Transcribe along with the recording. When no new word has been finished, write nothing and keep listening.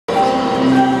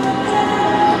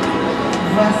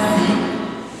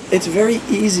it's very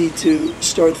easy to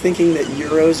start thinking that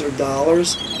euros are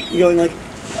dollars. You're going like,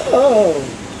 oh,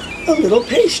 a little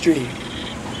pastry,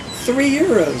 3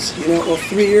 euros, you know, well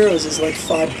 3 euros is like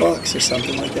 $5 or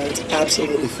something like that. It's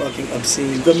absolutely fucking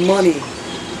obscene. The money,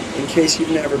 in case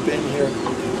you've never been here,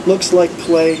 looks like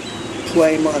play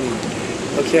money,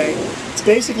 okay? It's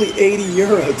basically 80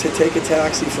 euro to take a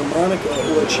taxi from Monaco,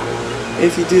 which,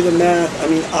 if you do the math, I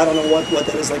mean, I don't know what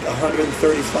that is, like $135,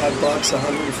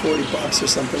 $140 or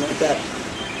something like that.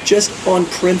 Just on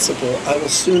principle, I will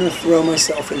sooner throw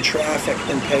myself in traffic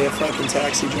than pay a fucking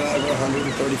taxi driver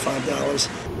 $135.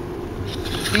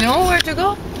 You know where to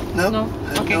go? No, no.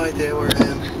 I have no idea where I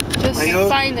am. Just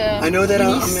find I know that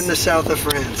I'm in the south of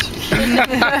France.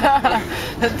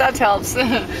 That helps.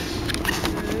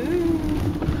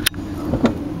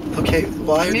 Okay,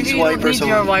 why are these wipers on?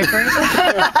 Maybe you don't need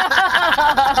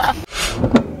your wipers.